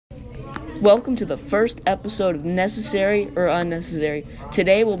Welcome to the first episode of Necessary or Unnecessary.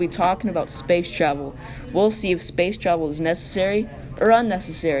 Today we'll be talking about space travel. We'll see if space travel is necessary or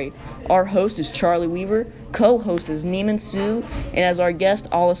unnecessary. Our host is Charlie Weaver, co-host is Neiman Sue, and as our guest,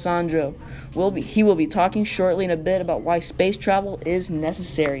 Alessandro. He will be talking shortly in a bit about why space travel is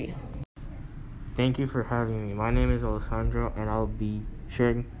necessary. Thank you for having me. My name is Alessandro, and I'll be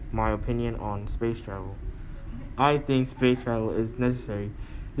sharing my opinion on space travel. I think space travel is necessary.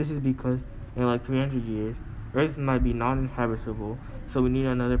 This is because in like 300 years, Earth might be non-inhabitable, so we need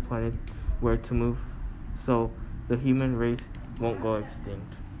another planet where to move so the human race won't go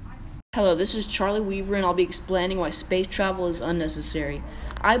extinct. Hello, this is Charlie Weaver, and I'll be explaining why space travel is unnecessary.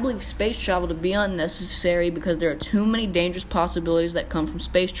 I believe space travel to be unnecessary because there are too many dangerous possibilities that come from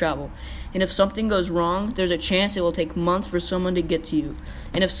space travel. And if something goes wrong, there's a chance it will take months for someone to get to you.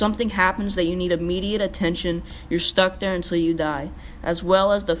 And if something happens that you need immediate attention, you're stuck there until you die. As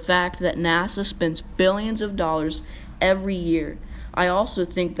well as the fact that NASA spends billions of dollars every year. I also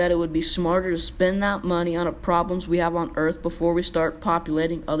think that it would be smarter to spend that money on the problems we have on Earth before we start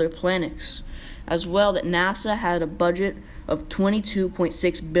populating other planets. As well, that NASA had a budget of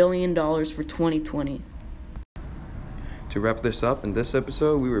 $22.6 billion for 2020. To wrap this up, in this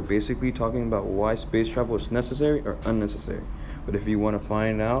episode, we were basically talking about why space travel is necessary or unnecessary. But if you want to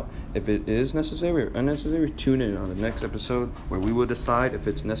find out if it is necessary or unnecessary, tune in on the next episode where we will decide if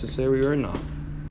it's necessary or not.